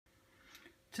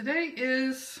Today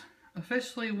is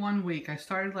officially 1 week. I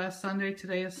started last Sunday.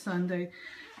 Today is Sunday.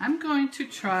 I'm going to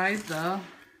try the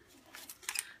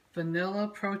Vanilla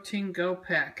Protein Go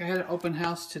Pack. I had an open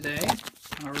house today.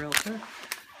 I'm a realtor,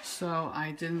 so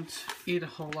I didn't eat a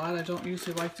whole lot. I don't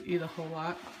usually like to eat a whole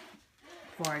lot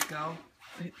before I go.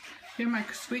 Hear my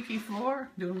squeaky floor?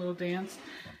 Doing a little dance.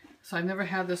 So I've never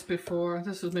had this before.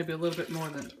 This is maybe a little bit more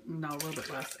than, no, a little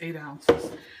bit less, 8 ounces.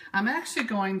 I'm actually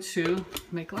going to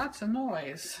make lots of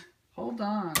noise. Hold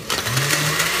on.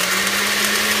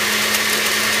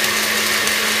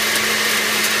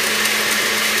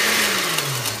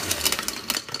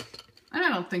 And I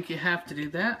don't think you have to do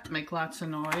that, make lots of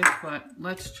noise, but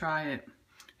let's try it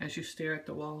as you stare at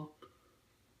the wall.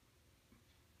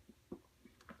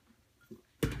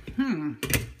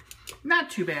 Not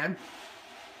too bad.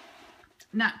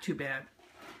 Not too bad.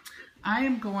 I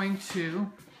am going to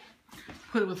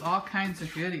put it with all kinds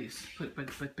of goodies. Put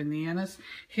bananas.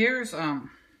 Here's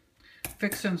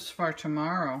fixings for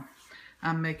tomorrow.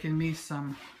 I'm making me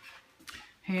some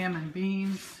ham and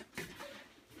beans.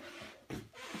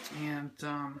 And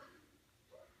I'm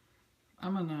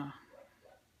gonna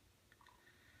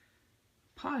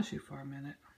pause you for a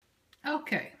minute.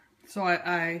 Okay, so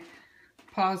I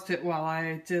paused it while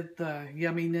I did the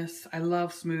yumminess. I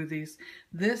love smoothies.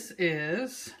 This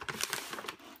is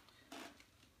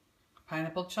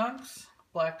pineapple chunks,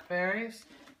 blackberries,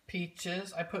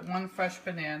 peaches. I put 1 fresh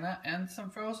banana and some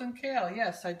frozen kale.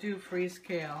 Yes, I do freeze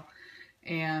kale.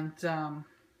 And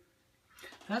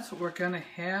that's what we're going to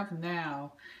have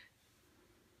now.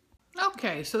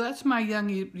 Okay, so that's my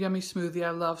yummy smoothie. I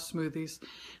love smoothies.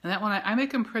 And that one, I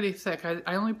make them pretty thick.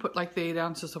 I only put like the 8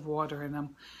 ounces of water in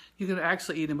them. You can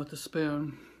actually eat them with a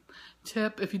spoon.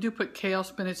 Tip, if you do put kale,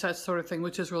 spinach, that sort of thing,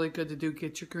 which is really good to do,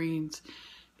 get your greens,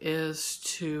 is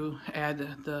to add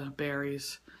the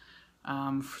berries,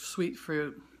 sweet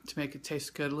fruit, to make it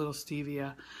taste good, a little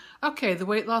stevia. Okay, the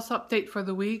weight loss update for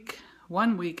the week,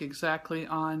 1 week exactly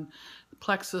on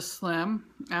Plexus Slim.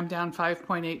 I'm down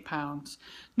 5.8 pounds.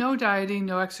 No dieting,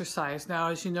 no exercise. Now,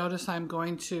 as you notice, I'm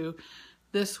going to,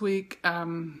 this week,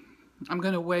 I'm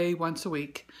going to weigh once a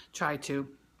week, try to.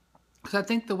 Because I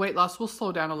think the weight loss will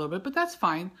slow down a little bit, but that's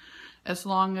fine as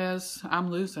long as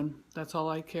I'm losing. That's all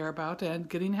I care about, and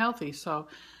getting healthy. So,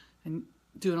 and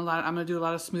doing a lot. I'm going to do a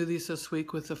lot of smoothies this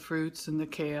week with the fruits and the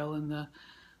kale and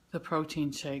the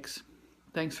protein shakes.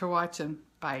 Thanks for watching.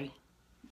 Bye.